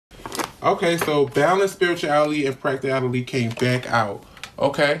Okay, so balance, spirituality, and practicality came back out.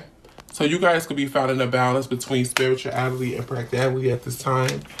 Okay, so you guys could be finding a balance between spirituality and practicality at this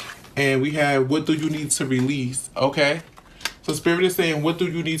time. And we have, what do you need to release? Okay, so Spirit is saying, what do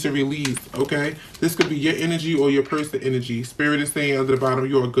you need to release? Okay, this could be your energy or your person energy. Spirit is saying under the bottom,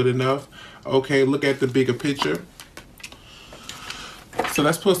 you are good enough. Okay, look at the bigger picture. So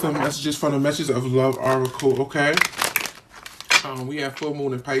let's put some messages from the Messages of Love Oracle. Okay, we have full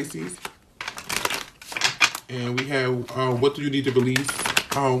moon in Pisces. And we have, what do you need to release?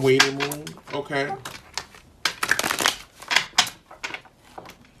 Waning moon. Okay.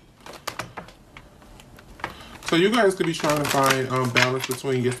 So you guys could be trying to find balance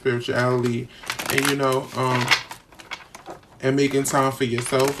between your spirituality and, you know, and making time for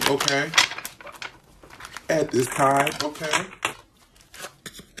yourself, okay? At this time, okay?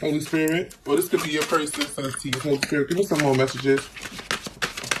 Holy Spirit. Well, this could be your person. Holy Spirit, give me some more messages.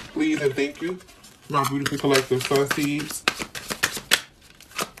 Please and thank you. My beautiful collective sun seeds.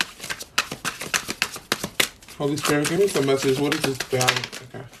 Holy Spirit, give me some message. What is this balance?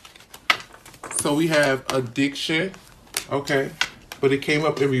 Okay. So we have addiction. Okay. But it came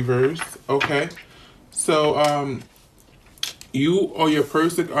up in reverse. Okay. So you or your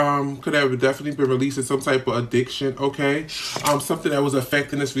person could have definitely been releasing some type of addiction. Okay. Something that was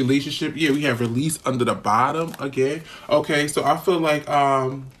affecting this relationship. Yeah, we have release under the bottom again. Okay. So I feel like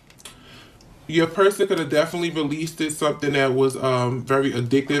your person could have definitely released something that was very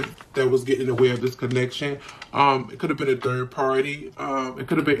addictive, that was getting in the way of this connection. It could have been a third party. It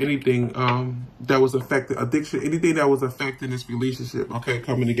could have been anything that was affecting addiction, anything that was affecting this relationship, okay,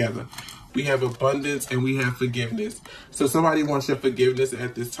 coming together. We have abundance and we have forgiveness. So somebody wants your forgiveness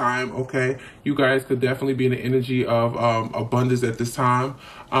at this time, okay? You guys could definitely be in the energy of abundance at this time.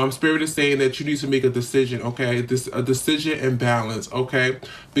 Spirit is saying that you need to make a decision, okay? A decision and balance, okay?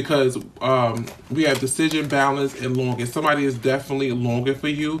 Because we have decision, balance, and longing. Somebody is definitely longing for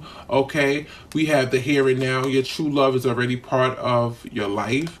you, okay? We have the here and now. Your true love is already part of your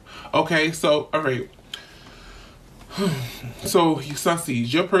life, okay? So, all right. So,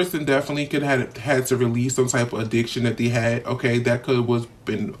 Sunseeds, your person definitely could have had to release some type of addiction that they had, okay? That could have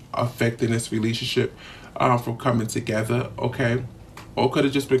been affecting this relationship from coming together, okay? Or could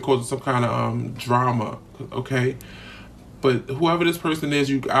have just been causing some kind of drama, okay? But whoever this person is,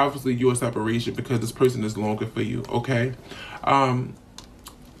 you obviously you're a separation because this person is longing for you, okay?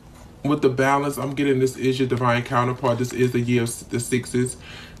 With the balance, I'm getting this is your divine counterpart. This is the year of the sixes.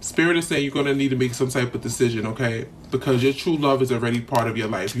 Spirit is saying you're going to need to make some type of decision, okay? Because your true love is already part of your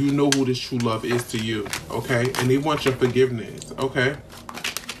life. You know who this true love is to you, okay? And they want your forgiveness, okay?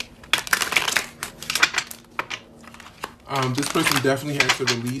 This person definitely has to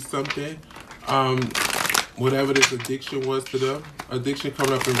release something. Whatever this addiction was to them. Addiction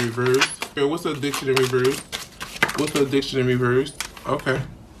coming up in reverse. Spirit, what's the addiction in reverse? What's the addiction in reverse? Okay.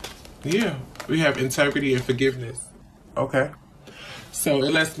 Yeah. We have integrity and forgiveness. Okay. So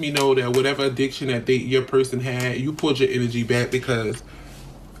it lets me know that whatever addiction that your person had, you pulled your energy back because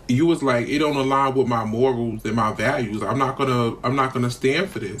you was like, it don't align with my morals and my values. I'm not gonna stand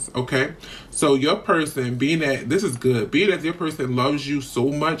for this. Okay. So your person, being that this is good, being that your person loves you so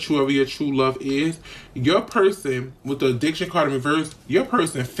much, whoever your true love is, your person with the addiction card in reverse, your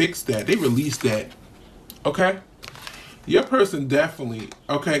person fixed that. They released that. Okay. Your person definitely,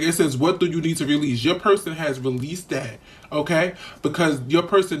 okay, it says, what do you need to release? Your person has released that, okay? Because your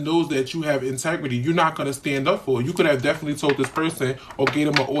person knows that you have integrity. You're not going to stand up for it. You could have definitely told this person or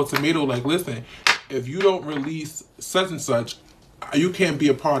gave them an ultimatum like, listen, if you don't release such and such, you can't be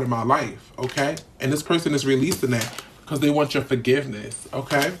a part of my life, okay? And this person is releasing that because they want your forgiveness,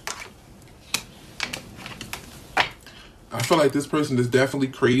 okay? I feel like this person is definitely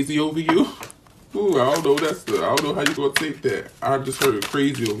crazy over you. Ooh, I don't know. I don't know how you're gonna take that. I just heard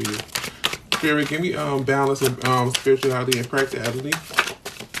crazy over here. Spirit, give me balance and spirituality and practicality.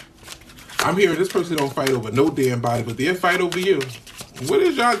 I'm hearing this person don't fight over no damn body, but they'll fight over you. What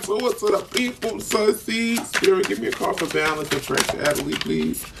is y'all doing to the people, Sun Seed? Spirit, give me a call for balance and practicality,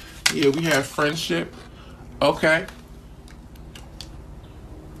 please. Yeah, we have friendship. Okay.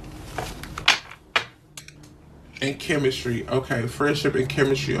 And chemistry. Okay, friendship and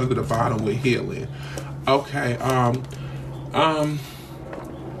chemistry under the bottom with healing. Okay,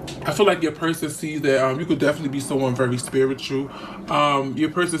 I feel like your person sees that you could definitely be someone very spiritual. Your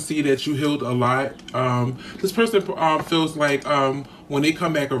person see that you healed a lot. This person feels like when they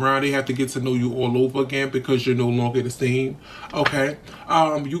come back around, they have to get to know you all over again because you're no longer the same. Okay,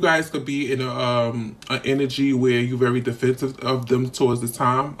 you guys could be in an energy where you're very defensive of them towards the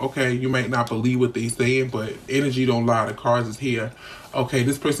time. Okay, you might not believe what they saying, but energy don't lie. The cards is here. Okay,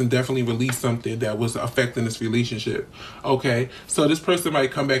 this person definitely released something that was affecting this relationship. Okay, so this person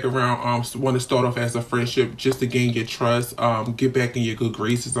might come back around, want to start off as a friendship just to gain your trust, get back in your good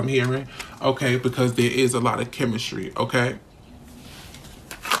graces, I'm hearing. Okay, because there is a lot of chemistry. Okay.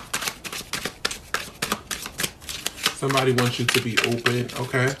 Somebody wants you to be open,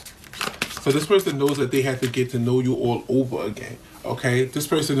 okay? So this person knows that they have to get to know you all over again, okay? This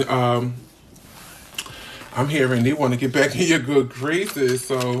person, I'm hearing they want to get back in your good graces.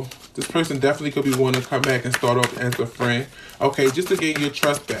 So this person definitely could be wanting to come back and start off as a friend, okay? Just to gain your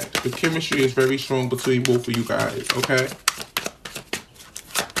trust back. The chemistry is very strong between both of you guys, okay?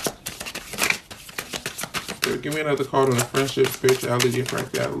 So give me another card on the friendship, spirituality, and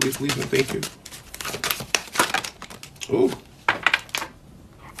practicality, please, and thank you. Ooh.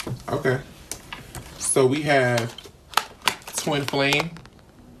 Okay. So we have twin flame.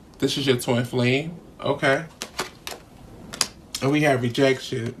 This is your twin flame. Okay. And we have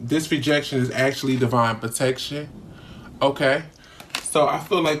rejection. This rejection is actually divine protection. Okay. So I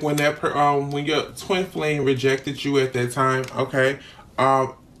feel like when that when your twin flame rejected you at that time, okay,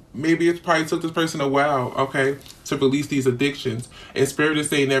 maybe it probably took this person a while, okay, to release these addictions. And Spirit is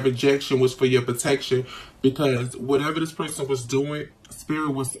saying that rejection was for your protection, because whatever this person was doing,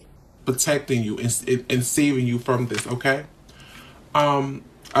 Spirit was protecting you and saving you from this, okay?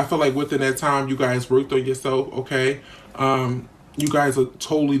 I feel like within that time, you guys worked on yourself, okay? You guys are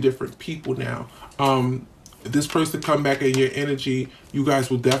totally different people now. This person come back in your energy, you guys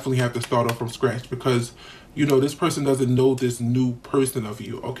will definitely have to start off from scratch, because you know, this person doesn't know this new person of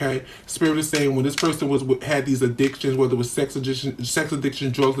you, okay? Spirit is saying when this person had these addictions, whether it was sex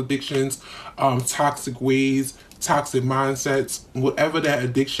addiction, drug addictions, toxic ways, toxic mindsets, whatever that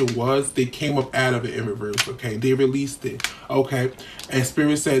addiction was, they came up out of it in reverse, okay? They released it, okay? And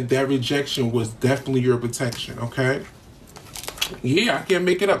Spirit said that rejection was definitely your protection, okay? Yeah, I can't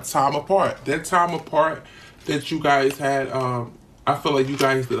make it up. Time apart. That time apart that you guys had, I feel like you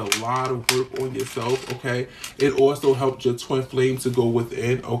guys did a lot of work on yourself, okay? It also helped your twin flame to go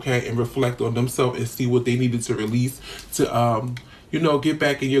within, okay, and reflect on themselves and see what they needed to release to, you know, get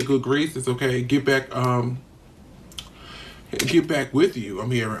back in your good graces, okay? Get back with you, I'm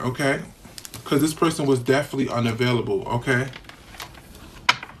hearing, okay? Because this person was definitely unavailable, okay?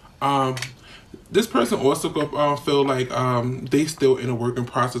 This person also feel like they still in a working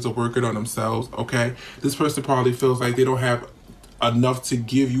process of working on themselves, okay? This person probably feels like they don't have enough to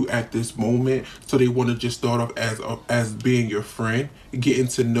give you at this moment, so they want to just start off as being your friend, getting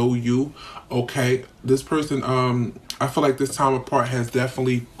to know you, okay? This person, I feel like this time apart has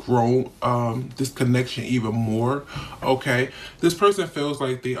definitely grown this connection even more, okay? This person feels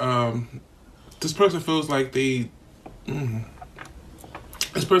like they this person feels like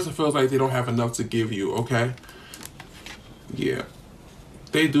they don't have enough to give you, okay? Yeah.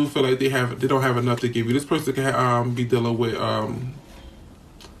 They do feel like they don't have enough to give you. This person can be dealing with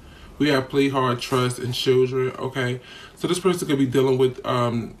we have play hard, trust, and children, okay? So this person could be dealing with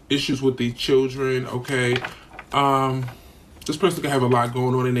issues with their children, okay? This person could have a lot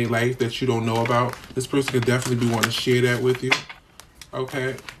going on in their life that you don't know about. This person could definitely be wanting to share that with you,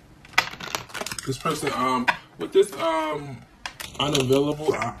 okay? This person with this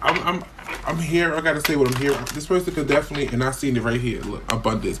unavailable, I'm here. I gotta say what I'm here. This person could definitely, and I seen it right here. Look,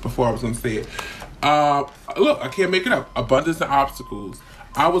 abundance. Before I was gonna say it. Look, I can't make it up. Abundance and obstacles.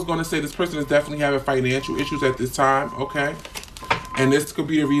 I was gonna say this person is definitely having financial issues at this time. Okay, and this could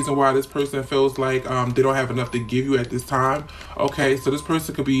be the reason why this person feels like they don't have enough to give you at this time. Okay, so this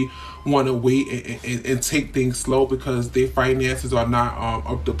person could be want to wait and take things slow because their finances are not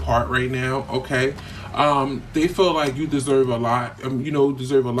up to par right now. Okay. They feel like you deserve a lot. You know,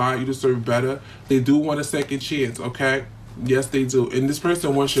 deserve a lot. You deserve better. They do want a second chance, okay? Yes, they do. And this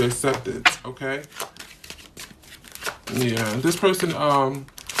person wants your acceptance, okay? Yeah, this person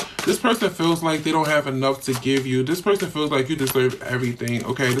feels like they don't have enough to give you. This person feels like you deserve everything,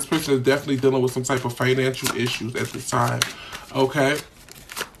 okay? This person is definitely dealing with some type of financial issues at this time, okay?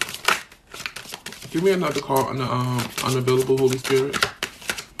 Give me another call on the unavailable Holy Spirit.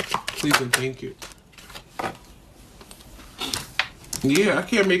 Please and thank you. Yeah, I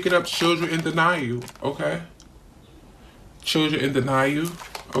can't make it up. Children in denial, okay? Children in denial,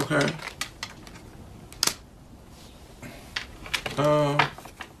 okay?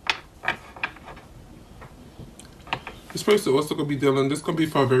 This person also could be dealing, this could be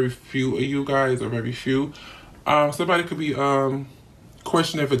for very few of you guys, or very few. Somebody could be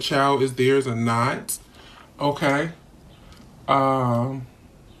question if a child is theirs or not. Okay. Yeah.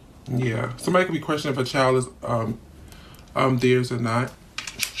 Somebody could be questioning if a child is theirs or not.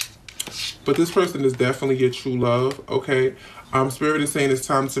 But this person is definitely your true love. Okay. Spirit is saying it's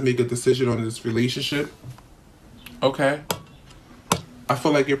time to make a decision on this relationship. Okay. I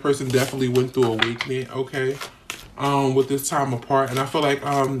feel like your person definitely went through awakening. Okay. With this time apart, and I feel like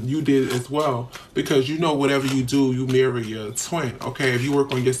you did as well, because you know whatever you do, you mirror your twin. Okay, if you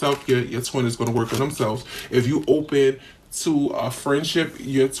work on yourself, your twin is going to work on themselves. If you open to a friendship,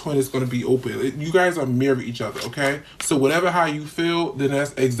 your twin is going to be open. You guys are mirror each other. Okay, so whatever how you feel, then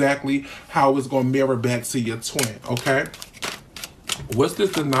that's exactly how it's going to mirror back to your twin. Okay, what's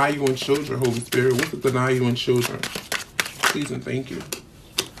this deny you in children, Holy Spirit? What's it deny you in children? Please and thank you.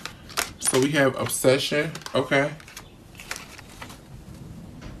 So we have obsession. Okay.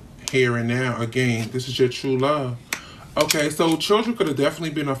 Here and now, again, this is your true love. Okay, so children could have definitely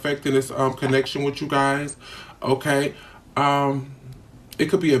been affecting this connection with you guys. Okay, it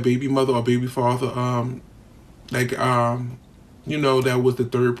could be a baby mother or baby father, you know, that was the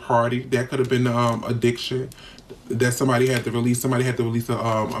third party. That could have been addiction that somebody had to release. Somebody had to release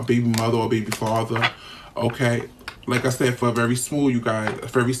a baby mother or baby father. Okay, like I said, for very small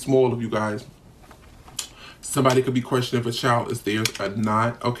of you guys, somebody could be questioning if a child is theirs or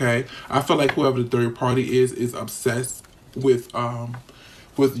not. Okay, I feel like whoever the third party is obsessed with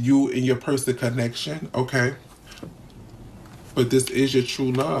you and your person connection. Okay, but this is your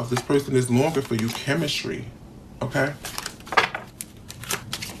true love. This person is longing for you. Chemistry. Okay.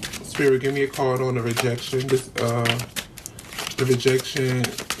 Spirit, give me a card on the rejection. The rejection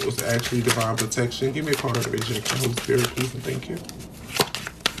was actually divine protection. Give me a card on the rejection. Holy Spirit, please and thank you.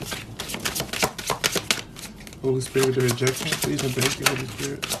 Holy Spirit, the rejection, please and thank you, Holy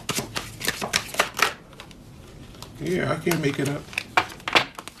Spirit. Yeah, I can't make it up.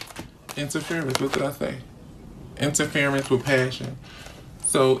 Interference, what did I say? Interference with passion.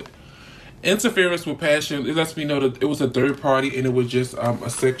 So, interference with passion, it lets me know that it was a third party and it was just a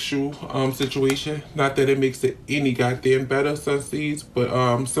sexual situation. Not that it makes it any goddamn better, Sun Seeds,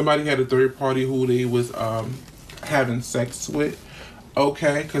 but somebody had a third party who they was having sex with.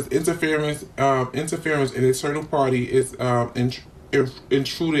 Okay, because interference in a certain party is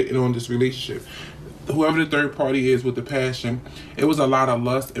intruded on this relationship. Whoever the third party is with the passion, it was a lot of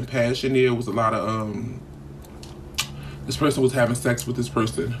lust and passion there. It was a lot of this person was having sex with this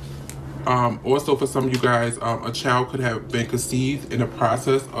person. Also, for some of you guys, a child could have been conceived in the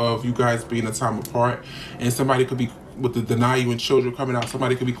process of you guys being a time apart, and somebody could be, with the deny you and children coming out,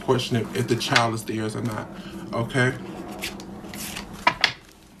 somebody could be questioning if the child is theirs or not. Okay.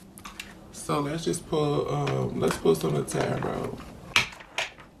 So let's just pull, let's pull some of the tarot.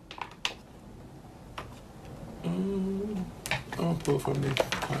 I'm gonna pull from this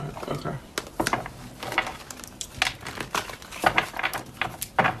card. Okay.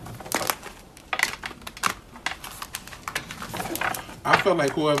 I feel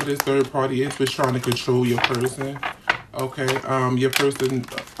like whoever this third party is was trying to control your person. Okay. Your person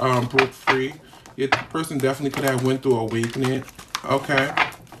broke free. Your person definitely could have went through awakening. Okay.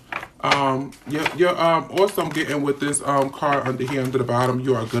 Also I'm getting with this card under here, under the bottom,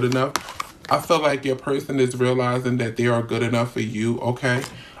 you are good enough. I feel like your person is realizing that they are good enough for you. Okay.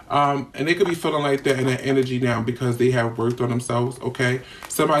 And they could be feeling like that in their energy now because they have worked on themselves. Okay.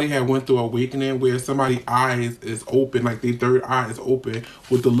 Somebody had went through awakening where somebody's eyes is open, like their third eye is open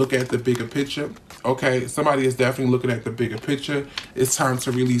with the look at the bigger picture. Okay. Somebody is definitely looking at the bigger picture. It's time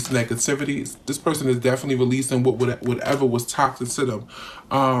to release negativities. This person is definitely releasing whatever was toxic to them.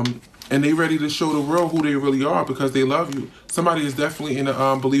 And they ready to show the world who they really are because they love you. Somebody is definitely in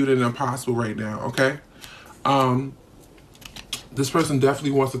a believing in the impossible right now. Okay. This person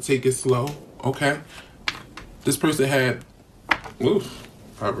definitely wants to take it slow. Okay. This person had, oof,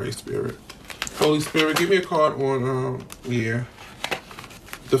 Alright, Spirit. Holy Spirit, give me a card on yeah.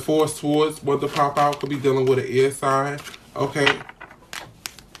 The Four of Swords, what to pop out, could be dealing with an air sign. Okay.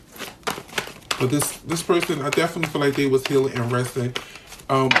 But this person, I definitely feel like they was healing and resting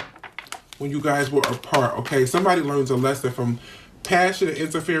when you guys were apart. Okay. Somebody learns a lesson from passion and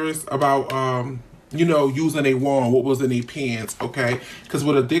interference about you know, using a wand, what was in their pants, okay? Because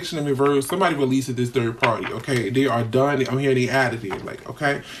with addiction in reverse, somebody releases this third party, okay? They are done. I'm hearing they added it, like,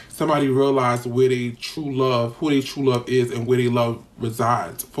 okay? Somebody realized where they true love, who their true love is, and where they love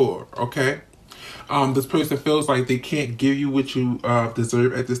resides for, okay? This person feels like they can't give you what you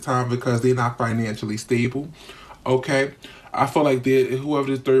deserve at this time because they're not financially stable, okay? I feel like whoever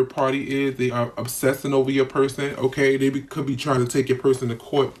this third party is, they are obsessing over your person, okay? They could be trying to take your person to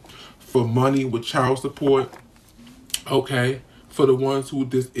court for money with child support, okay, for the ones who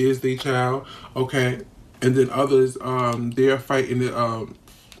this is their child, okay? And then others, they're fighting it,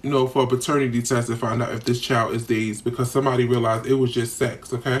 you know, for a paternity test to find out if this child is theirs, because somebody realized it was just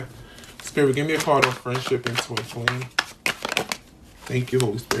sex, okay? Spirit, give me a card on friendship and twin flame. Thank you,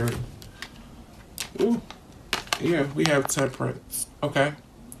 Holy Spirit. Ooh. Yeah, we have temperance, okay?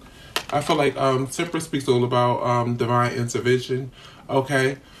 I feel like temperance speaks all about divine intervention,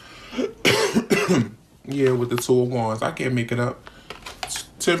 okay? Yeah, with the Two of Wands. I can't make it up.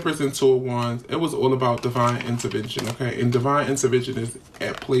 Temperance and Two of Wands. It was all about divine intervention, okay? And divine intervention is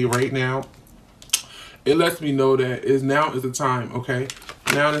at play right now. It lets me know that now is the time, okay?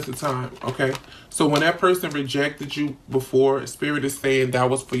 Now is the time, okay? So when that person rejected you before, Spirit is saying that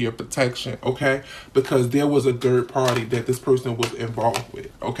was for your protection, okay? Because there was a third party that this person was involved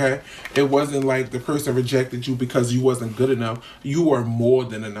with, okay? It wasn't like the person rejected you because you wasn't good enough. You were more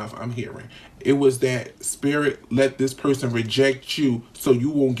than enough, I'm hearing. It was that Spirit let this person reject you so you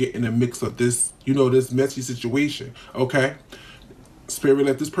won't get in the mix of this, you know, this messy situation, okay? Spirit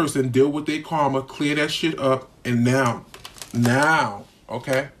let this person deal with their karma, clear that shit up, and now,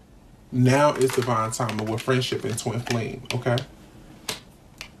 okay? Now is divine timing with friendship and twin flame, okay?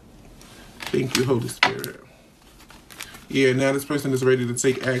 Thank you, Holy Spirit. Yeah, now this person is ready to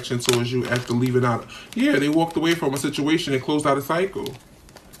take action towards you after leaving out. Yeah, they walked away from a situation and closed out a cycle.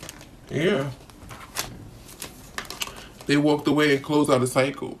 Yeah. They walked away and closed out a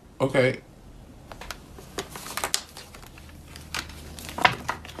cycle, okay?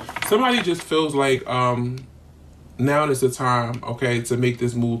 Somebody just feels like, now is the time, okay, to make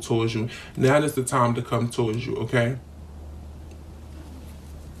this move towards you. Now is the time to come towards you, okay?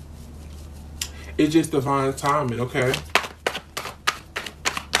 It's just divine timing, okay?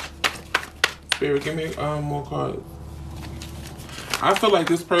 Spirit, give me more cards. I feel like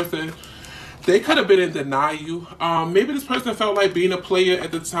this person, they could have been in denial. Maybe this person felt like being a player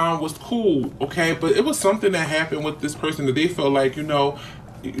at the time was cool, okay? But it was something that happened with this person that they felt like,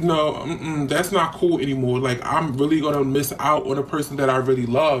 that's not cool anymore. Like, I'm really going to miss out on the person that I really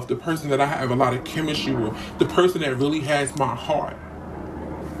love, the person that I have a lot of chemistry with, the person that really has my heart.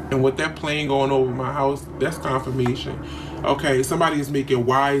 And with that plane going over my house, that's confirmation. Okay, somebody is making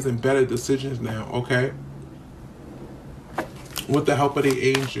wise and better decisions now, okay? With the help of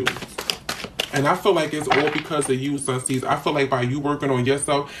the angels. And I feel like it's all because of you, Sunseeds. I feel like by you working on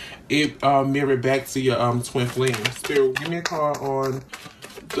yourself, it mirrored back to your twin flame. Spirit, give me a card on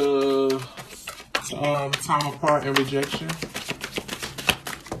the time apart and rejection.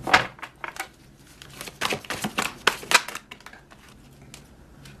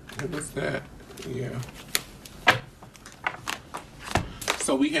 What's that? Yeah.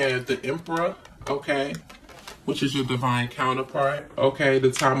 So we have the Emperor, okay, which is your divine counterpart. Okay,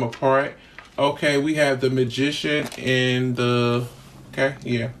 the time apart. Okay, we have the Magician and the, okay,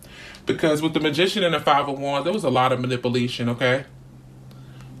 yeah. Because with the Magician and the Five of Wands, there was a lot of manipulation, okay?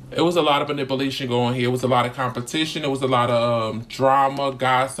 It was a lot of manipulation going here. It was a lot of competition. It was a lot of drama,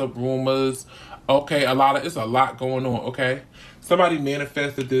 gossip, rumors. Okay, it's a lot going on, okay? Somebody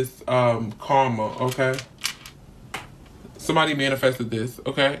manifested this karma, okay? Somebody manifested this,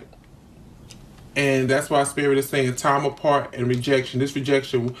 okay? And that's why Spirit is saying time apart and rejection. This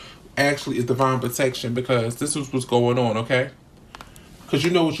rejection actually is divine protection, because this is what's going on, okay? Because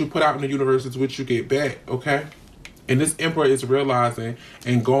you know what you put out in the universe is what you get back, okay? And this Emperor is realizing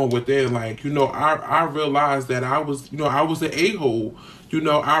and going with it, like, I realized that I was an a-hole.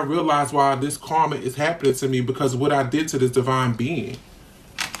 I realized why this karma is happening to me, because of what I did to this divine being.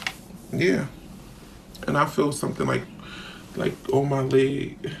 Yeah. And I feel something like on my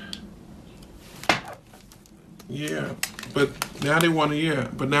leg. Yeah. But now they want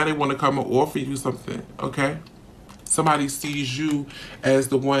to come and offer you something, okay? Somebody sees you as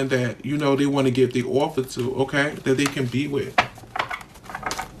the one that, they want to give the offer to, okay? That they can be with.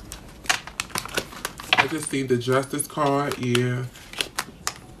 I just seen the Justice card, yeah.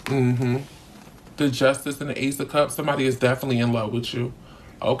 The Justice and the Ace of Cups. Somebody is definitely in love with you,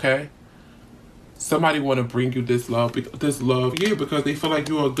 okay? Somebody want to bring you this love, yeah, because they feel like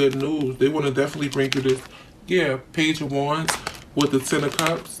you are good news. They want to definitely bring you this, yeah, Page of Wands with the Ten of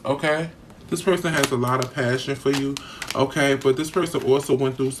Cups, okay? This person has a lot of passion for you, okay? But this person also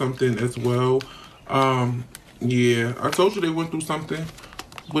went through something as well. Yeah, I told you they went through something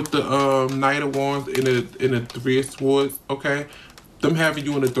with the Knight of Wands and the Three of Swords, okay? Them having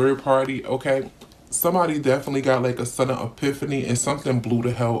you in a third party, okay? Somebody definitely got like a sudden epiphany and something blew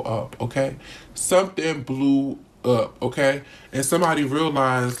the hell up, okay? Something blew up, okay? And somebody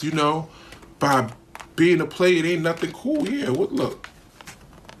realized, by being a player, it ain't nothing cool. Yeah, look.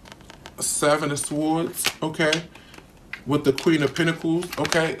 Seven of Swords, okay? with the Queen of Pentacles,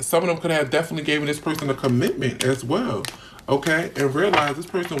 okay? Some of them could have definitely given this person a commitment as well, okay? And realized this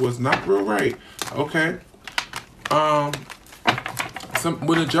person was not real right, okay?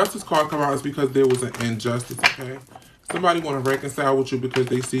 When the Justice card comes out, it's because there was an injustice, okay? Somebody want to reconcile with you because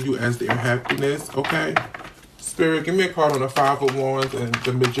they see you as their happiness, okay? Spirit, give me a card on the Five of Wands and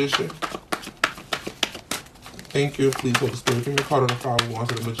the Magician. Thank you, please, Holy Spirit. Give me a card on the Five of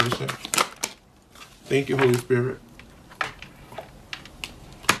Wands and the Magician. Thank you, Holy Spirit.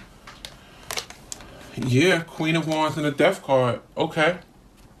 Yeah, Queen of Wands and the Death card. Okay.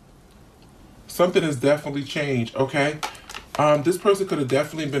 Something has definitely changed, okay? This person could have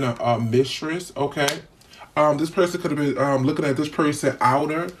definitely been a mistress, okay? This person could have been looking at this person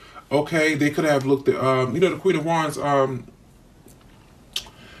outer, okay? They could have looked at, you know, the Queen of Wands,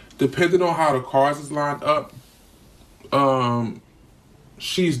 depending on how the cards is lined up,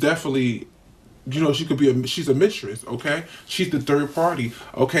 she's definitely, you know, she could be she's a mistress, okay? She's the third party,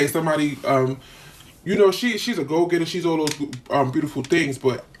 okay? Somebody, you know, she's a go-getter, she's all those beautiful things,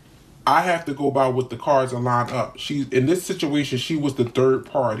 but I have to go by what the cards are lined up. She's in this situation, she was the third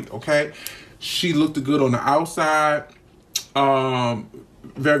party, okay? She looked good on the outside,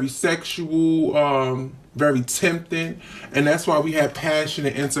 very sexual, very tempting, and that's why we had passion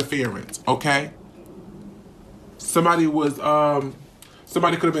and interference, okay? Somebody was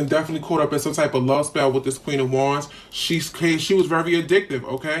somebody could have been definitely caught up in some type of love spell with this Queen of Wands. She was very addictive,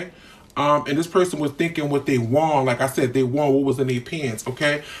 okay? And this person was thinking what they want. Like I said, they want what was in their pants,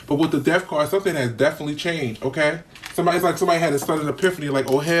 okay? But with the Death card, something has definitely changed, okay? Somebody had a sudden epiphany, like,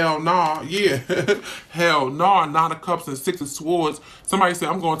 oh, hell nah, yeah. Hell nah, Nine of Cups and Six of Swords. Somebody said,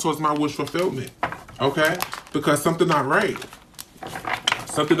 I'm going towards my wish fulfillment, okay? Because something not right.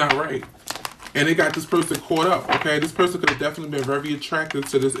 Something not right. And they got this person caught up, okay? This person could have definitely been very attractive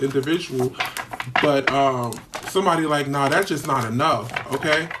to this individual. But somebody like, nah, that's just not enough,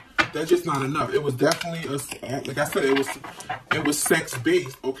 okay? That's just not enough. It was definitely, like I said, it was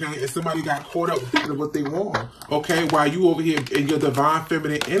sex-based, okay? And somebody got caught up thinking of what they want, okay? While you over here in your divine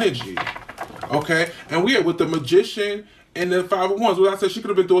feminine energy, okay? And we are with the Magician and the Five of Wands. Well, I said she could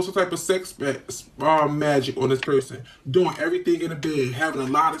have been doing some type of sex magic on this person. Doing everything in the bed, having a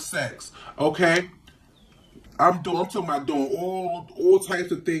lot of sex, okay? I'm talking about doing all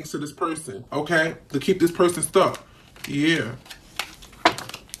types of things to this person, okay? To keep this person stuck. Yeah.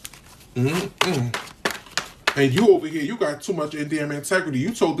 And you over here, you got too much damn integrity.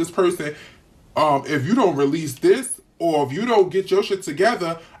 You told this person, if you don't release this, or if you don't get your shit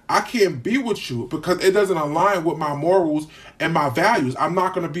together, I can't be with you because it doesn't align with my morals and my values. I'm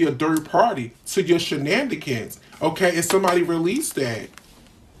not going to be a third party to your shenanigans, okay? And somebody released that.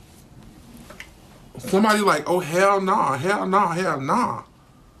 Somebody like, oh, hell nah, hell nah, hell nah.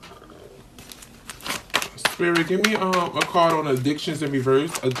 Spirit, give me a card on addictions in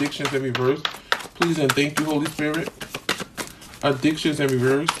reverse. Addictions in reverse. Please and thank you, Holy Spirit. Addictions in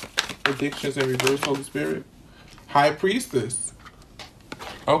reverse. Addictions in reverse, Holy Spirit. High Priestess.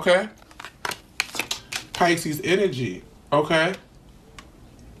 Okay. Pisces energy. Okay.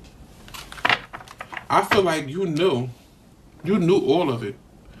 I feel like you knew. You knew all of it.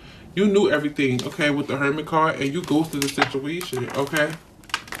 You knew everything, okay, with the Hermit card, and you ghosted the situation, okay?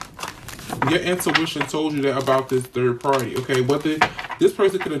 Your intuition told you that about this third party, okay? But this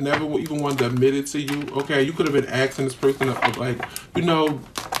person could have never even wanted to admit it to you, okay? You could have been asking this person, like, you know,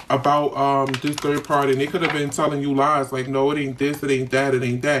 about this third party, and they could have been telling you lies, like, no, it ain't this, it ain't that, it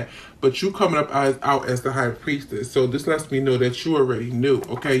ain't that. But you coming up out as the High Priestess, so this lets me know that you already knew,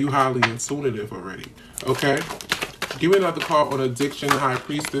 okay? You highly intuitive already, okay? Give me another card on addiction, High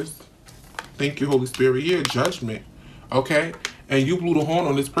Priestess. Thank you, Holy Spirit. Yeah, judgment, okay? And you blew the horn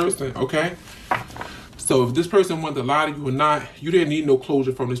on this person, okay? So if this person wanted to lie to you or not, you didn't need no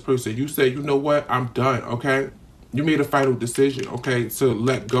closure from this person. You said, you know what? I'm done, okay? You made a final decision, okay, to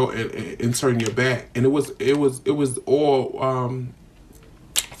let go and turn your back. And it was all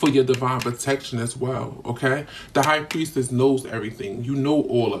for your divine protection as well, okay? The High Priestess knows everything. You know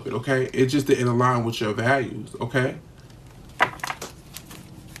all of it, okay? It just didn't align with your values, okay?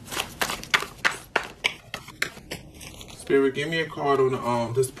 Spirit, give me a card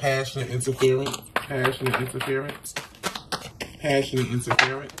on this passionate interference. Passionate interference. Passionate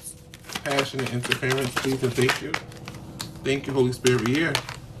interference. Passionate interference. Please and thank you. Thank you, Holy Spirit. Yeah.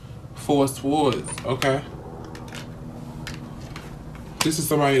 Four Swords. Okay. This is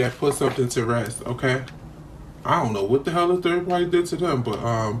somebody that put something to rest. Okay. I don't know what the hell the third party did to them, but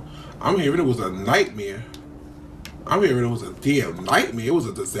I'm hearing it was a nightmare. I'm hearing it was a damn nightmare. It was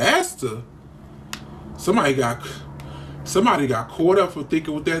a disaster. Somebody got... Somebody got caught up for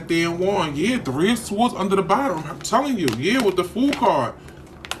thinking with that damn wand. Yeah, 3 of Swords under the bottom. I'm telling you. Yeah, with the Fool card.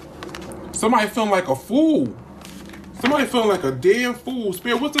 Somebody feeling like a fool. Somebody feeling like a damn fool.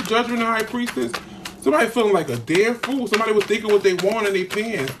 Spirit, what's the Judgment and High Priestess? Somebody feeling like a damn fool. Somebody was thinking what they want in their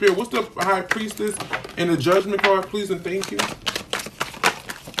pants. Spirit, what's the High Priestess and the Judgment card? Please and thank you.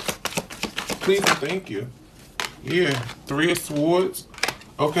 Please and thank you. Yeah, 3 of Swords.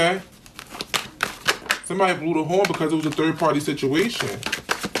 Okay. Somebody blew the horn because it was a third-party situation.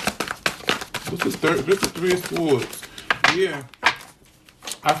 What's this third? This is 3 of Swords. Yeah.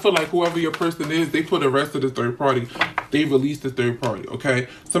 I feel like whoever your person is, they put the rest of the third party. They released the third party, okay?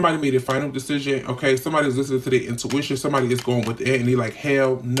 Somebody made a final decision, okay? Somebody's listening to their intuition. Somebody is going with it, and they like,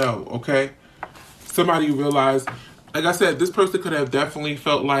 hell no, okay? Somebody realized, like I said, this person could have definitely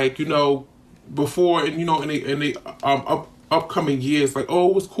felt like, you know, before, and you know, in the upcoming years, like, oh,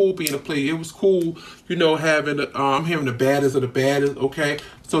 it was cool being a player. It was cool, you know, having I'm hearing the baddest of the baddest, okay?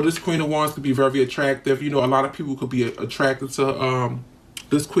 So this Queen of Wands could be very attractive. You know, a lot of people could be attracted to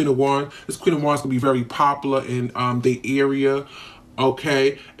this Queen of Wands. This Queen of Wands could be very popular in the area,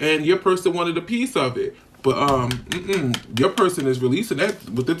 okay? And your person wanted a piece of it. But your person is releasing that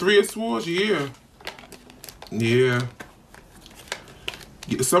with the 3 of Swords, yeah. Yeah.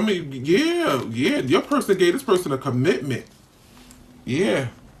 Somebody, yeah, your person gave this person a commitment. Yeah.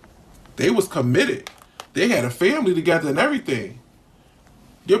 They was committed. They had a family together and everything.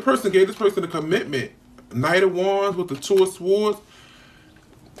 Your person gave this person a commitment. Knight of Wands with the 2 of Swords.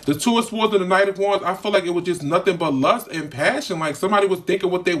 The 2 of Swords and the Knight of Wands, I feel like it was just nothing but lust and passion. Like somebody was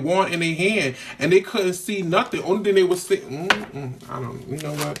thinking what they want in their hand and they couldn't see nothing. Only thing they was seeing, I don't, you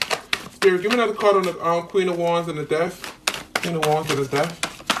know what? Spirit, give me another card on the Queen of Wands and the Death. Queen of Wands and the Death.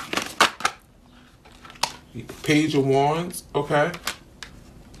 Page of Wands, okay.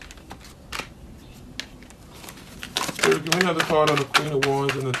 Spirit, give me another card on the Queen of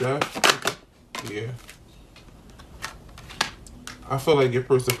Wands and the Death. Yeah. I feel like your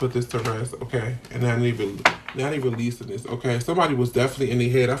person put this to rest, okay? And now they releasing this, okay? Somebody was definitely in their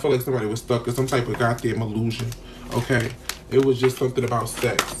head. I feel like somebody was stuck in some type of goddamn illusion, okay? It was just something about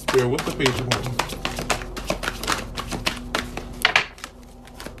sex. Spirit, what's the Page of Wands?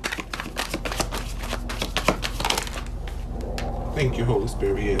 Thank you, Holy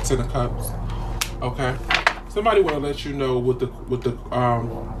Spirit. Yeah, 10 of Cups. Okay. Somebody want to let you know with the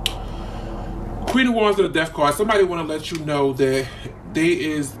Queen of Wands and the Death card. Somebody want to let you know that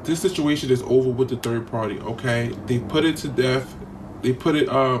this situation is over with the third party. Okay, they put it to death. They put it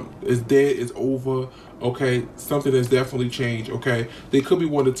it's dead. It's over. Okay, something has definitely changed. Okay, they could be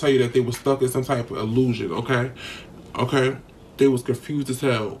wanting to tell you that they were stuck in some type of illusion. Okay, they was confused as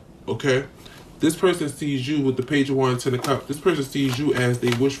hell. Okay. This person sees you with the Page of Wands and 10 of Cups. This person sees you as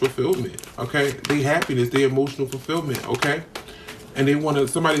their wish fulfillment, okay? Their happiness, their emotional fulfillment, okay? And they want to,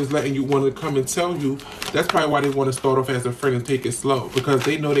 somebody's letting you want to come and tell you. That's probably why they want to start off as a friend and take it slow, because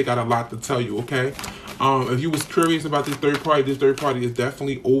they know they got a lot to tell you, okay? If you was curious about this third party is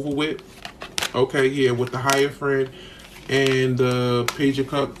definitely over with, okay? Yeah, with the Hierophant and the Page of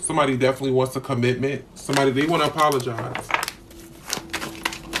Cups, somebody definitely wants a commitment. Somebody, they want to apologize.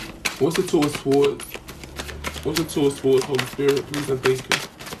 What's the 2 of Swords? What's the 2 of Swords, Holy Spirit? Please and thank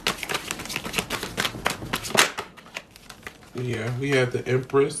you. Yeah, we have the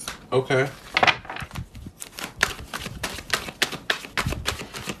Empress. Okay. I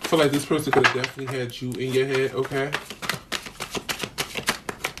feel like this person could have definitely had you in your head, okay?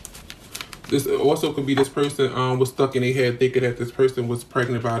 This also could be this person was stuck in their head thinking that this person was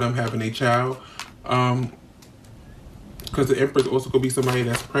pregnant by them having a child. Because the Empress also could be somebody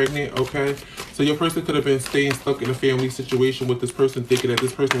that's pregnant, okay? So your person could have been staying stuck in a family situation with this person, thinking that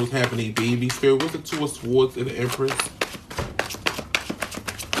this person was having a baby. Spirit, what's the 2 of Swords and the Empress?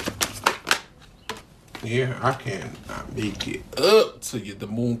 Yeah, I cannot make it up to you. The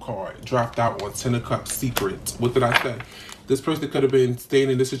Moon card dropped out on 10 of Cups, Secrets. What did I say? This person could have been staying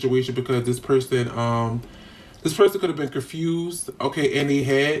in this situation because this person could have been confused, okay, in their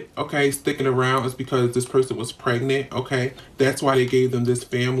head, okay, sticking around is because this person was pregnant, okay? That's why they gave them this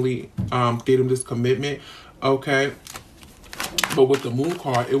family, gave them this commitment, okay? But with the Moon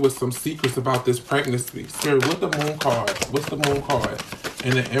card, it was some secrets about this pregnancy. Spirit, what's the Moon card? What's the Moon card?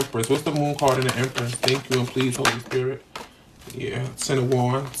 And the Empress. What's the Moon card and the Empress? Thank you and please, Holy Spirit. Yeah, 10 of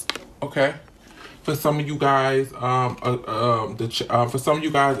Wands, okay? For some of you guys, for some of you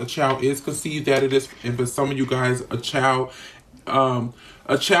guys, a child is conceived out of this, and for some of you guys, a child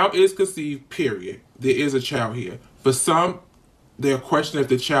is conceived. Period. There is a child here. For some, they're questioning if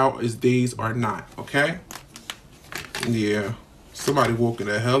the child is theirs or not. Okay. Yeah. Somebody walking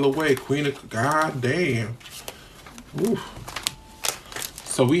the hell away. Queen of God damn.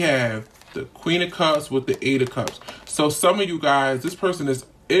 So we have the Queen of Cups with the Eight of Cups. So some of you guys, this person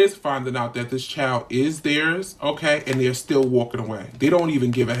is finding out that this child is theirs, okay, and they're still walking away. They don't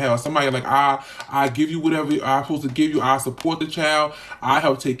even give a hell. Somebody like, I give you whatever I'm supposed to give you. I support the child. I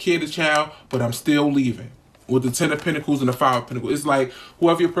help take care of the child, but I'm still leaving. With the Ten of Pentacles and the Five of Pentacles, it's like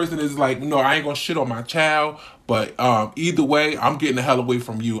whoever your person is like, no, I ain't gonna shit on my child, but either way, I'm getting the hell away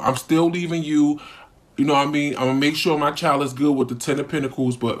from you. I'm still leaving you. You know what I mean? I'm gonna make sure my child is good with the Ten of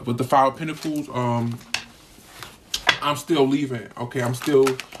Pentacles, but with the Five of Pentacles, I'm still leaving. Okay, I'm still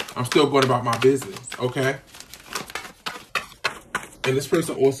going about my business. Okay, and this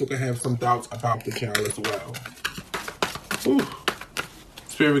person also can have some doubts about the child as well. Ooh.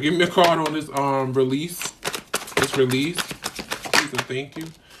 Spirit, give me a card on this release. This release, please and thank you.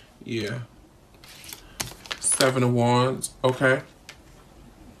 Yeah. Seven of Wands. Okay.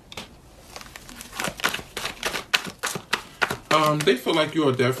 They feel like you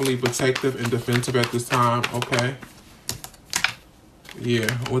are definitely protective and defensive at this time. Okay. Yeah,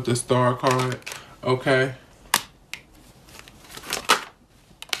 with the Star card. Okay.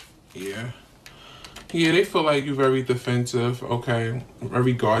 Yeah. Yeah, they feel like you're very defensive, okay?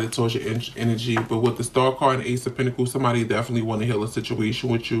 Very guarded towards your energy. But with the Star card and Ace of Pentacles, somebody definitely want to heal a situation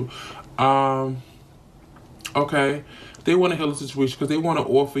with you. Okay. They want to heal a situation because they want to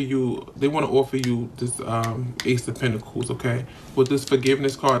offer you this Ace of Pentacles, okay? With this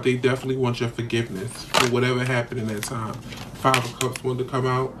forgiveness card, they definitely want your forgiveness for whatever happened in that time. Five of Cups wanted to come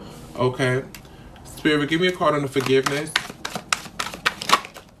out, okay? Spirit, give me a card on the forgiveness.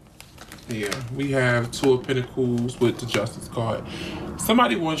 Yeah, we have Two of Pentacles with the Justice card.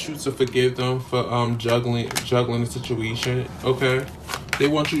 Somebody wants you to forgive them for juggling the situation, okay? They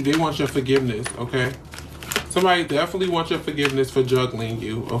want your forgiveness, okay? Somebody definitely wants your forgiveness for juggling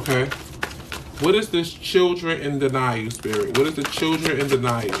you, okay? What is this children in denial, Spirit? What is the children in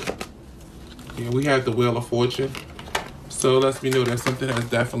denial? Yeah, we have the Wheel of Fortune. So lets me know that something has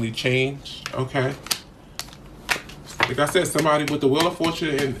definitely changed, okay? Like I said, somebody with the Wheel of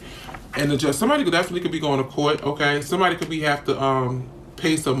Fortune and somebody definitely could be going to court, okay? Somebody could have to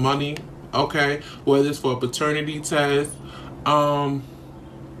pay some money, okay? Whether it's for a paternity test,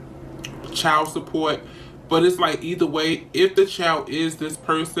 child support. But it's like either way, if the child is this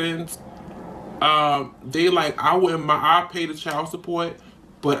person's, they like, I pay the child support,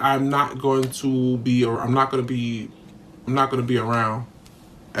 but I'm not going to be around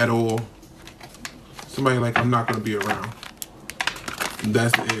at all. Somebody like, I'm not going to be around.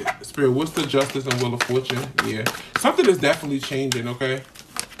 That's it. Spirit, what's the Justice and Wheel of Fortune? Yeah. Something is definitely changing, okay?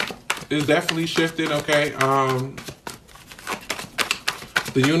 It's definitely shifting, okay?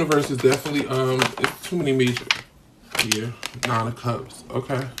 The universe is definitely, it's too many major. Yeah. Nine of Cups,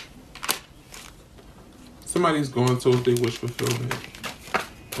 okay? Somebody's going towards their wish fulfillment,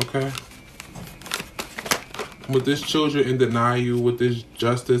 okay? With this children in denial, with this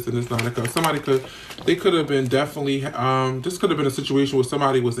Justice and this Nine of Cups, they could have been definitely, this could have been a situation where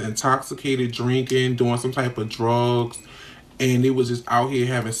somebody was intoxicated, drinking, doing some type of drugs, and they was just out here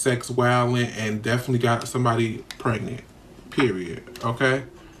having sex, wilding, and definitely got somebody pregnant, period, okay?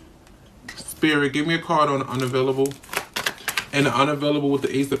 Spirit, give me a card on the unavailable. And the unavailable with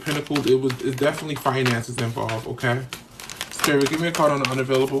the Ace of Pentacles, it's definitely finances involved, okay? Spirit, give me a card on the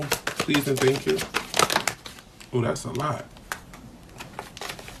unavailable, please and thank you. Oh, that's a lot.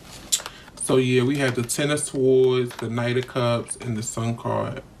 So yeah, we have the Ten of Swords, the Knight of Cups, and the Sun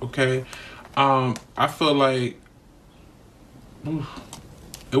card, okay? I feel like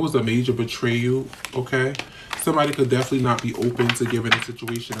it was a major betrayal, okay? Somebody could definitely not be open to giving a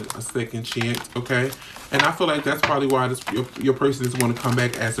situation a second chance, okay? And I feel like that's probably why your person is going to come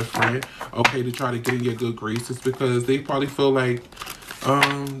back as a friend, okay, to try to get in your good graces, because they probably feel like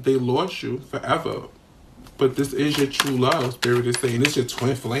they lost you forever. But this is your true love, Spirit is saying. It's your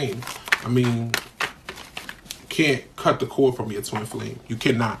twin flame. I mean, you can't cut the cord from your twin flame. You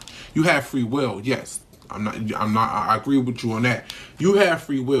cannot. You have free will, yes. I agree with you on that. You have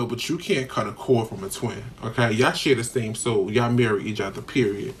free will, but you can't cut a cord from a twin, okay? Y'all share the same soul. Y'all marry each other,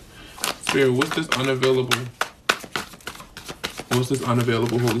 period. Spirit, what's this unavailable? What's this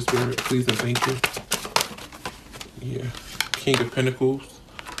unavailable, Holy Spirit? Please and thank you. Yeah. King of Pentacles.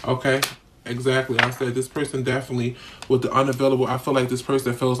 Okay. Exactly. I said this person definitely, with the unavailable, I feel like this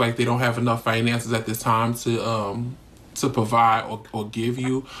person feels like they don't have enough finances at this time to provide or give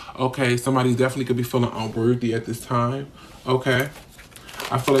you. Okay, somebody definitely could be feeling unworthy at this time. Okay,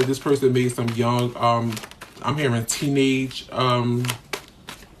 I feel like this person made some young, I'm hearing teenage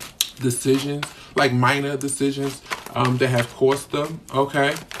decisions, like minor decisions that have cost them.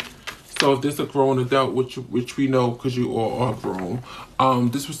 Okay, So if this a grown adult, which we know because you all are grown,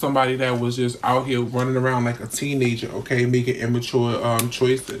 this was somebody that was just out here running around like a teenager, okay, making immature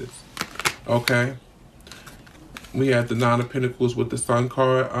choices, okay. We have the Nine of Pentacles with the Sun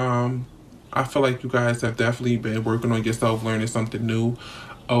card. I feel like you guys have definitely been working on yourself, learning something new,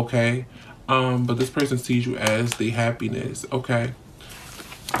 okay. But this person sees you as the happiness, okay.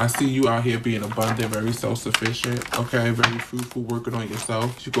 I see you out here being abundant, very self-sufficient, okay, very fruitful, working on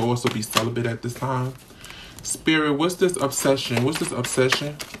yourself. You can also be celibate at this time. Spirit, what's this obsession? What's this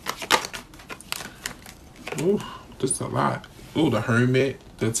obsession? Ooh, this is a lot. Ooh, the Hermit,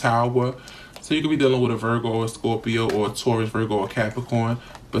 the Tower. So you could be dealing with a Virgo or a Scorpio or a Taurus, Virgo or Capricorn.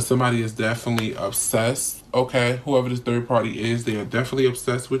 But somebody is definitely obsessed, okay? Whoever this third party is, they are definitely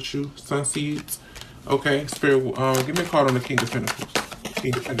obsessed with you, Sun Seeds. Okay, Spirit, give me a card on the King of Pentacles.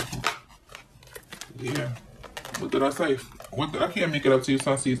 King of Pentacles. Yeah. What did I say? I can't make it up to you,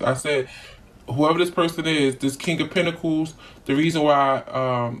 Sun Seeds. I said, whoever this person is, this King of Pentacles, the reason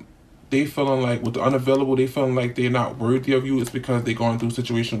why they feeling like, with the unavailable, they feeling like they're not worthy of you is because they're going through a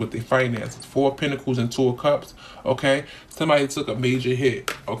situation with their finances. 4 of Pentacles and 2 of Cups, okay? Somebody took a major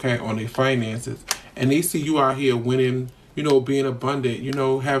hit, okay, on their finances. And they see you out here winning, you know, being abundant, you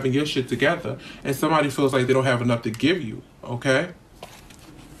know, having your shit together. And somebody feels like they don't have enough to give you, okay?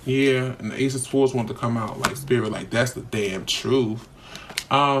 Yeah, and the Ace of Swords want to come out like Spirit, like that's the damn truth.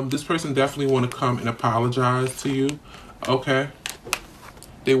 This person definitely want to come and apologize to you, okay?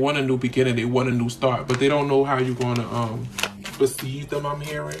 They want a new beginning, they want a new start, but they don't know how you're going to perceive them, I'm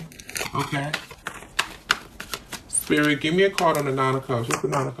hearing, okay? Spirit, give me a card on the Nine of Cups. What's the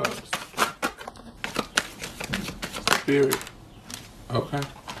Nine of Cups? Spirit, okay.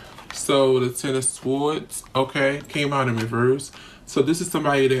 So the Ten of Swords, okay, came out in reverse. So this is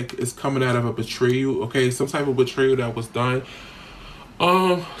somebody that is coming out of a betrayal, okay? Some type of betrayal that was done.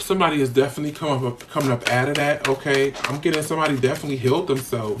 Somebody is definitely coming up out of that, okay? I'm getting somebody definitely healed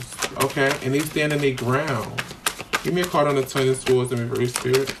themselves, okay? And they stand in their ground. Give me a card on the Ten of Swords in reverse,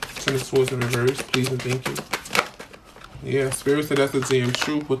 Spirit. Ten of Swords in reverse, please and thank you. Yeah, Spirit said that's the damn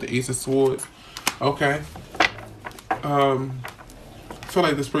truth with the Ace of Swords, okay? I feel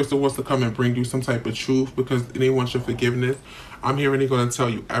like this person wants to come and bring you some type of truth because they want your forgiveness. I'm hearing they're going to tell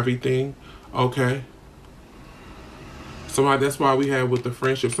you everything, okay? Somebody, that's why we have with the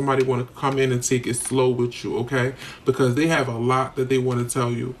friendship, somebody want to come in and take it slow with you, okay? Because they have a lot that they want to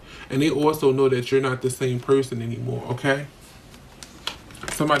tell you. And they also know that you're not the same person anymore, okay?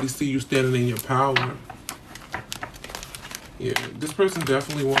 Somebody see you standing in your power. Yeah, this person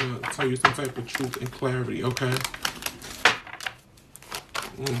definitely want to tell you some type of truth and clarity, okay?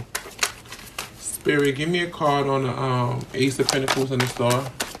 Spirit, give me a card on the Ace of Pentacles and the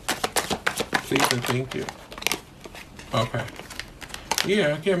Star. Please and thank you. Okay.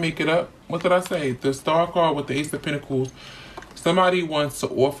 Yeah, I can't make it up. What did I say? The Star card with the Ace of Pentacles. Somebody wants to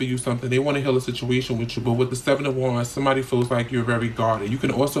offer you something. They want to heal a situation with you. But with the Seven of Wands, somebody feels like you're very guarded. You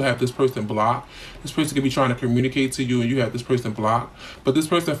can also have this person blocked. This person could be trying to communicate to you and you have this person blocked. But this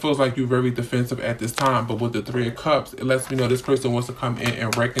person feels like you're very defensive at this time. But with the Three of Cups, it lets me know this person wants to come in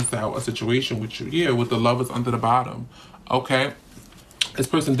and reconcile a situation with you. Yeah, with the Lovers under the bottom. Okay. This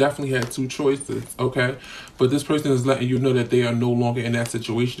person definitely had 2 choices, okay? But this person is letting you know that they are no longer in that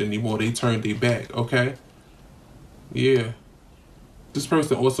situation anymore. They turned their back, okay? Yeah. This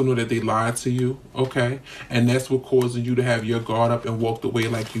person also know that they lied to you, okay? And that's what causing you to have your guard up and walked away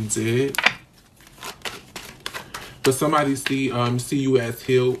like you did. But somebody see you as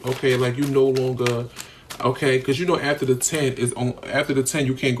healed, okay? Like you no longer, okay? Because you know after the 10 is on, after the 10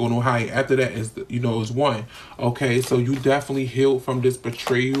 you can't go no higher. After that is, you know, is 1, okay? So you definitely healed from this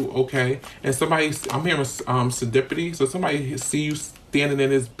betrayal, okay? And somebody, I'm hearing serendipity. So somebody see you standing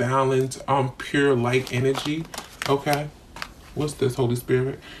in this balanced, pure light energy, okay? What's this, Holy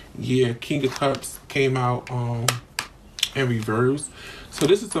Spirit? Yeah, King of Cups came out in reverse. So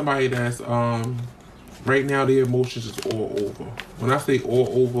this is somebody that's right now their emotions is all over. When I say all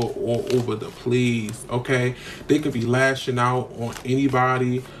over the place, okay? They could be lashing out on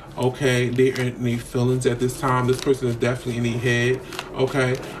anybody, okay? They're in their feelings at this time. This person is definitely in their head,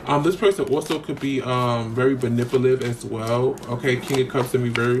 okay? This person also could be very manipulative as well, okay? King of Cups in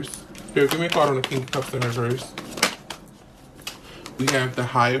reverse. Spirit, give me a card on the King of Cups in reverse. We have the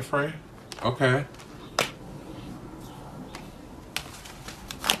Hierophant, okay?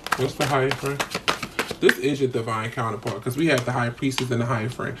 What's the Hierophant? This is your divine counterpart because we have the High Priestess and the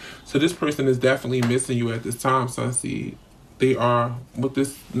Hierophant. So this person is definitely missing you at this time, Sunseed. They are, with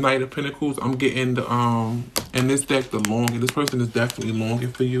this Knight of Pentacles, I'm getting the, in this deck, the longing. This person is definitely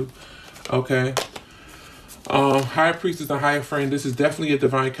longing for you, okay? High priestess and higher friend, this is definitely a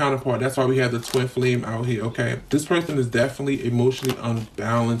divine counterpart. That's why we have the twin flame out here, okay? This person is definitely emotionally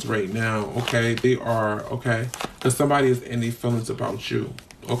unbalanced right now, okay? They are, okay? Because somebody is in their feelings about you,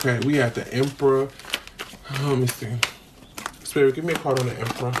 okay? We have the Emperor. Let me see. Spirit, give me a card on the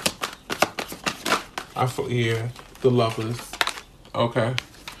Emperor. I feel, yeah, the Lovers, okay?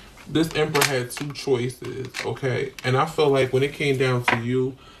 This Emperor had two choices, okay? And I feel like when it came down to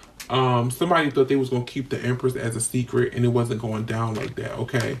you, somebody thought they was going to keep the Empress as a secret, and it wasn't going down like that,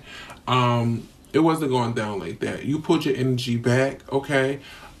 okay? It wasn't going down like that. You put your energy back, okay?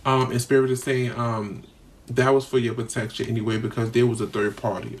 And Spirit is saying that was for your protection anyway, because there was a third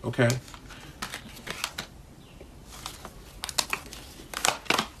party, okay?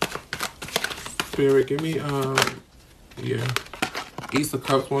 Spirit, give me, yeah. Ace of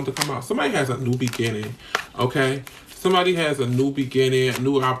Cups wanted to come out. Somebody has a new beginning, okay? Somebody has a new beginning,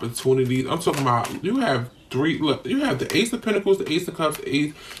 new opportunities. I'm talking about, you have three, look, you have the Ace of Pentacles, the Ace of Cups,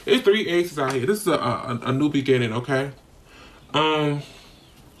 Ace. There's three aces out here. This is a new beginning, okay? And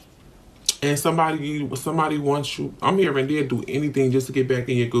somebody wants you, I'm hearing they'll do anything just to get back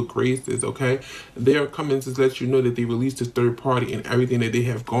in your good graces, okay? They're coming to let you know that they released this third party and everything that they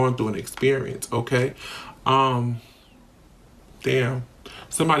have gone through and experienced, okay? Damn.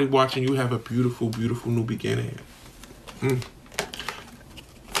 Somebody watching you have a beautiful, beautiful new beginning.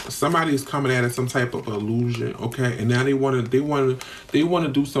 Somebody is coming at it some type of illusion, okay? And now they want to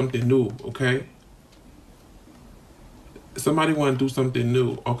do something new, okay? Somebody want to do something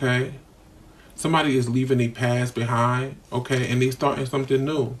new, okay? Somebody is leaving their past behind, okay? And they starting something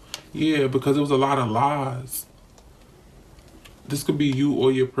new. Yeah, because it was a lot of lies. This could be you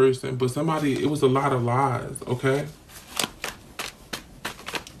or your person, but it was a lot of lies, okay?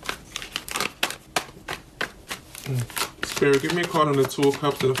 Spirit, give me a card on the Two of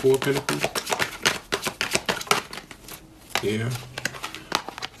Cups and the Four of Pentacles. Yeah.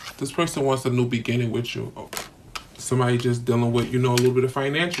 This person wants a new beginning with you. Oh, somebody just dealing with, a little bit of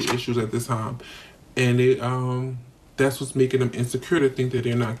financial issues at this time. And that's what's making them insecure to think that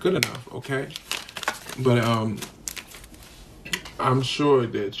they're not good enough, okay? But I'm sure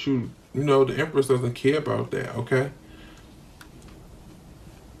that the Empress doesn't care about that, okay?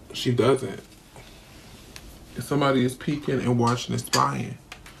 She doesn't. Somebody is peeking and watching and spying.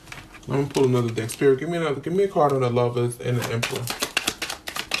 I'm gonna pull another deck. Spirit, give me a card on the Lovers and the Emperor.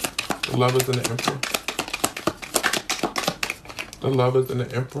 The Lovers and the Emperor. The Lovers and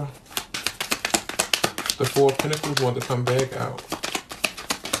the Emperor. The Four of Pentacles want to come back out.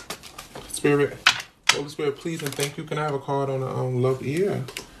 Spirit, Holy Spirit, please and thank you. Can I have a card on the Love? Yeah.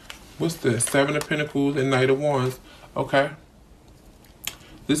 What's this? Seven of Pentacles and Knight of Wands. Okay.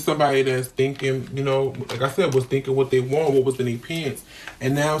 This is somebody that's thinking, like I said, was thinking what they want, what was in their pants.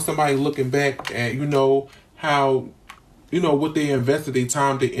 And now somebody looking back at, how, what they invested, their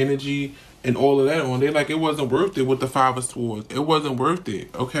time, their energy, and all of that on. They're like, it wasn't worth it with the Five of Swords. It wasn't worth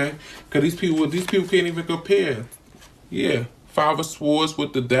it, okay? Because these people can't even compare. Yeah, Five of Swords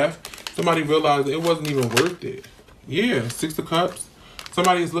with the Death. Somebody realized it wasn't even worth it. Yeah, Six of Cups.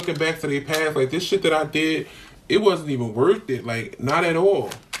 Somebody is looking back to their past, like, this shit that I did, it wasn't even worth it, like, not at all.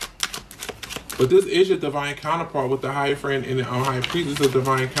 But this is your divine counterpart with the higher friend and the higher priest. This is a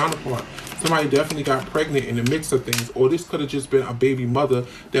divine counterpart. Somebody definitely got pregnant in the mix of things. Or this could have just been a baby mother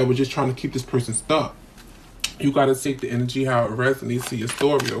that was just trying to keep this person stuck. You got to take the energy how it resonates to your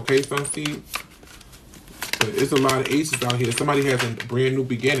story, okay, Sunseed? But it's a lot of aces out here. Somebody has a brand new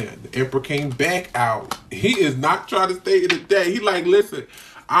beginning. The Emperor came back out. He is not trying to stay in the day. He like, listen,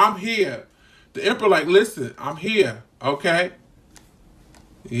 I'm here. The Emperor like, listen, I'm here, okay?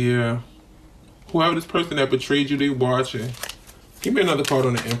 Yeah. Whoever this person that betrayed you, they watching. Give me another card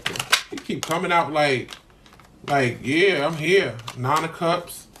on the Emperor. He keep coming out like, yeah, I'm here. Nine of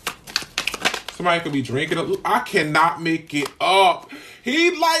Cups. Somebody could be drinking. I cannot make it up.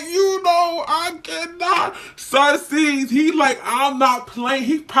 He like, I cannot. Sunseeds, he like, I'm not playing.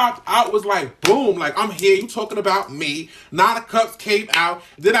 He popped out, was like, boom, like, I'm here. You talking about me. Nine of Cups came out.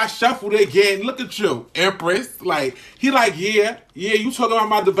 Then I shuffled it again. Look at you, Empress. Like, he like, yeah, you talking about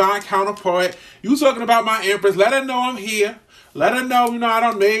my divine counterpart. You talking about my Empress. Let her know I'm here. Let her know, I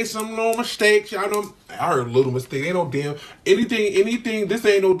done made some little mistakes. I heard a little mistake. Ain't no damn, anything, this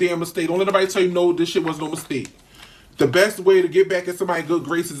ain't no damn mistake. Don't let nobody tell you, no, this shit was no mistake. The best way to get back in somebody's good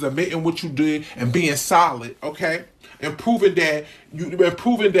graces is admitting what you did and being solid, okay? And proving that you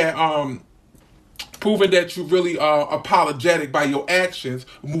really apologetic by your actions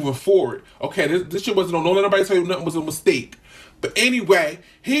moving forward. Okay, this shit wasn't, don't let nobody tell you nothing was a mistake. But anyway,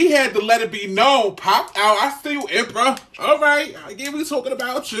 he had to let it be known. Pop out. I see you, Emperor. All right. I get we talking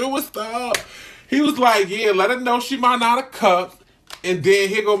about you and stuff. He was like, yeah, let her know she might not have cupped. And then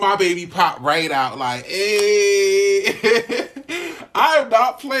here go my baby pop right out like, hey. I am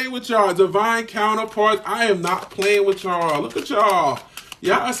not playing with y'all. Divine counterparts. I am not playing with y'all. Look at y'all.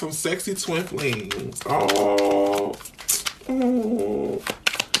 Y'all are some sexy twin flames. Oh. Oh.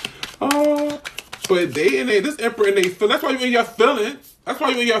 Oh. But they in there, this Emperor in they feelings. That's why you in your feelings. That's why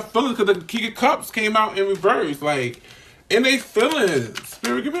you in your feelings, because the King of Cups came out in reverse. Like, in they feelings.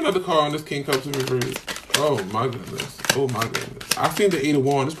 Spirit, give me another card on this King of Cups in reverse. Oh my goodness. Oh my goodness. I seen the 8 of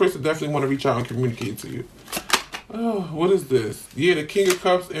Wands. This person definitely want to reach out and communicate to you. Oh, what is this? Yeah, the King of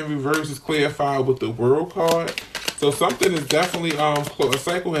Cups in reverse is clarified with the World card. So something is definitely, a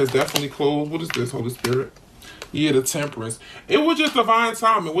cycle has definitely closed. What is this, Holy Spirit? Yeah, the Temperance. It was just divine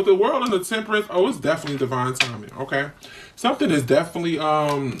timing. With the World and the Temperance, oh, it's definitely divine timing, okay? Something is definitely,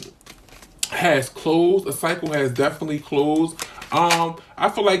 has closed. A cycle has definitely closed. I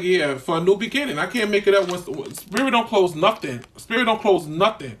feel like, yeah, for a new beginning. I can't make it up when Spirit don't close nothing. Spirit don't close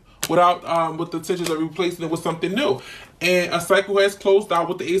nothing without, with the intentions of replacing it with something new. And a cycle has closed out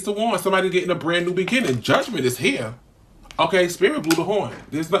with the Ace of Wands. Somebody getting a brand new beginning. Judgment is here. Okay, Spirit blew the horn.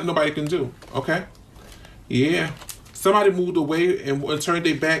 There's nothing nobody can do, okay? Yeah. Somebody moved away and turned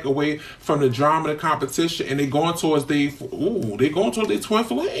their back away from the drama, the competition, and they're going towards their twin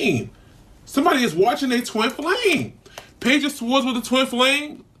flame. Somebody is watching their twin flame. Page of Swords with the twin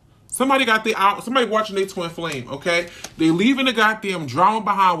flame. Somebody got their out. Somebody watching their twin flame, okay? They leaving the goddamn drama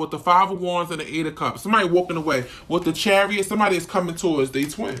behind with the 5 of Wands and the 8 of Cups. Somebody walking away with the Chariot. Somebody is coming towards their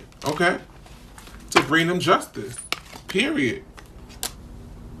twin, okay? To bring them justice, period.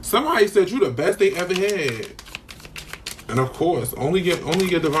 Somebody said you the best they ever had. And of course, only your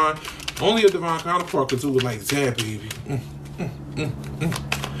divine counterpart could do it like that, baby.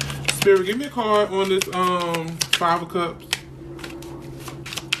 Spirit, give me a card on this 5 of Cups.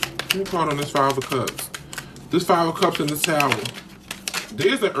 Give me a card on this 5 of Cups. This 5 of Cups in the Tower.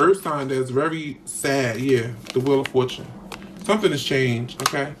 There's an earth sign that's very sad. Yeah, the Wheel of Fortune. Something has changed,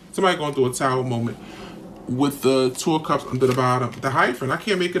 okay? Somebody going through a Tower moment with the 2 of Cups under the bottom. The hyphen, I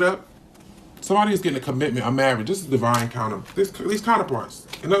can't make it up. Somebody is getting a commitment, a marriage. This is divine counter. These counterparts.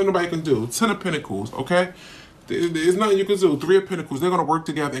 And nothing nobody can do. 10 of Pentacles, okay? There's nothing you can do. 3 of Pentacles. They're going to work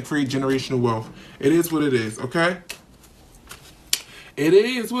together and create generational wealth. It is what it is, okay? It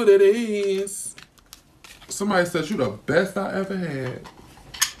is what it is. Somebody said you the best I ever had.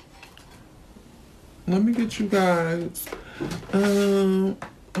 Let me get you guys. I'm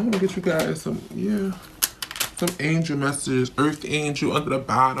going to get you guys some angel messages. Earth angel under the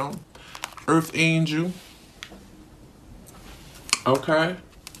bottom. Earth angel. Okay.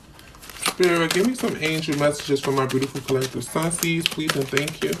 Spirit, give me some angel messages from my beautiful collective. Sun seeds, please and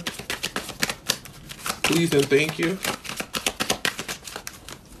thank you. Please and thank you.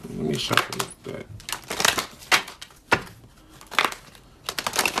 Let me shuffle that.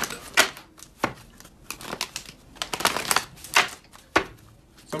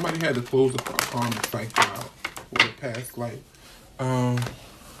 Somebody had to close the karmic cycle out with a past life.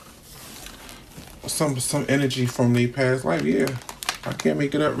 Some energy from their past life. Yeah, I can't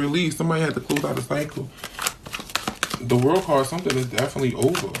make it up. Release. Somebody had to close out a cycle. The World card, something is definitely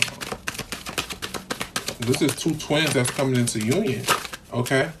over. This is 2 twins that's coming into union.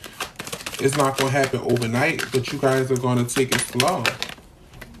 Okay, it's not gonna happen overnight, but you guys are gonna take it slow.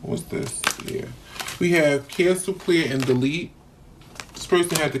 What's this? Yeah, we have cancel, clear, and delete. This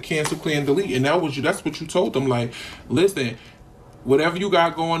person had to cancel, clear, and delete, and that's what you told them. Like, listen, whatever you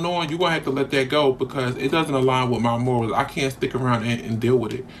got going on, you're going to have to let that go because it doesn't align with my morals. I can't stick around and deal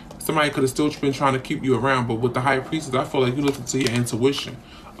with it. Somebody could have still been trying to keep you around, but with the High Priestess, I feel like you listen to your intuition,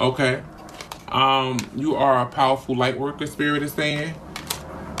 okay? You are a powerful light worker, Spirit is saying.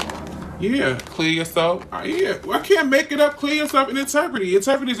 Yeah, clear yourself. Yeah, I can't make it up. Clear yourself in integrity.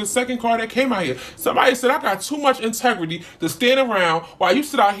 Integrity is the second card that came out here. Somebody said, I got too much integrity to stand around while you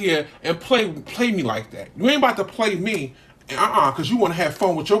sit out here and play me like that. You ain't about to play me. Because you want to have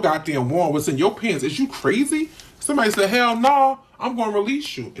fun with your goddamn wand. What's in your pants? Is you crazy? Somebody said, hell no, I'm going to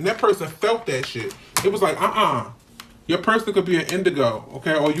release you. And that person felt that shit. It was like, your person could be an indigo,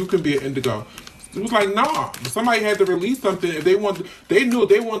 okay? Or you could be an indigo. It was like, nah. Somebody had to release something. If they knew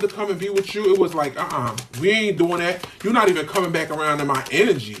they wanted to come and be with you, it was like, we ain't doing that. You're not even coming back around in my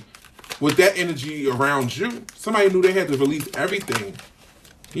energy. With that energy around you. Somebody knew they had to release everything.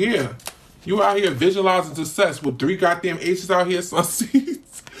 Yeah. You out here visualizing success with 3 goddamn H's out here, sun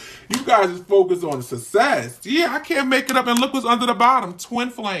seeds. You guys is focused on success. Yeah, I can't make it up. And look what's under the bottom. Twin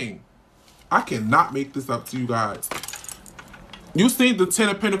flame. I cannot make this up to you guys. You see the 10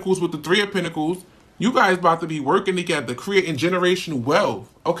 of Pentacles with the 3 of Pentacles. You guys about to be working together, creating generational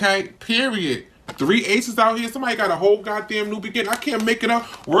wealth. Okay? Period. 3 aces out here. Somebody got a whole goddamn new beginning. I can't make it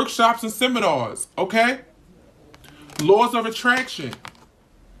up. Workshops and seminars. Okay? Laws of attraction.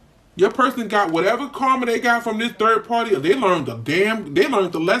 Your person got whatever karma they got from this third party. They learned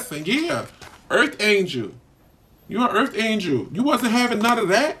the lesson. Yeah. Earth angel. You're an earth angel. You wasn't having none of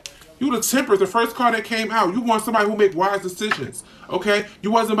that. You the Temperance, the first card that came out. You want somebody who make wise decisions, okay?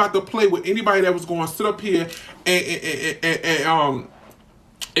 You wasn't about to play with anybody that was going to sit up here and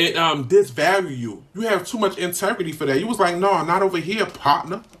disvalue you. You have too much integrity for that. You was like, no, I'm not over here,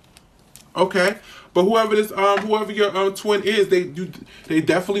 partner. Okay, but whoever your twin is, they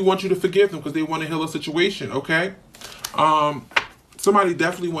definitely want you to forgive them because they want to heal a situation. Okay, somebody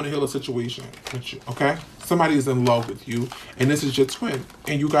definitely want to heal a situation with you. Okay. Somebody is in love with you, and this is your twin,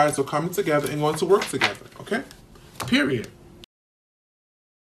 and you guys are coming together and going to work together, okay? Period.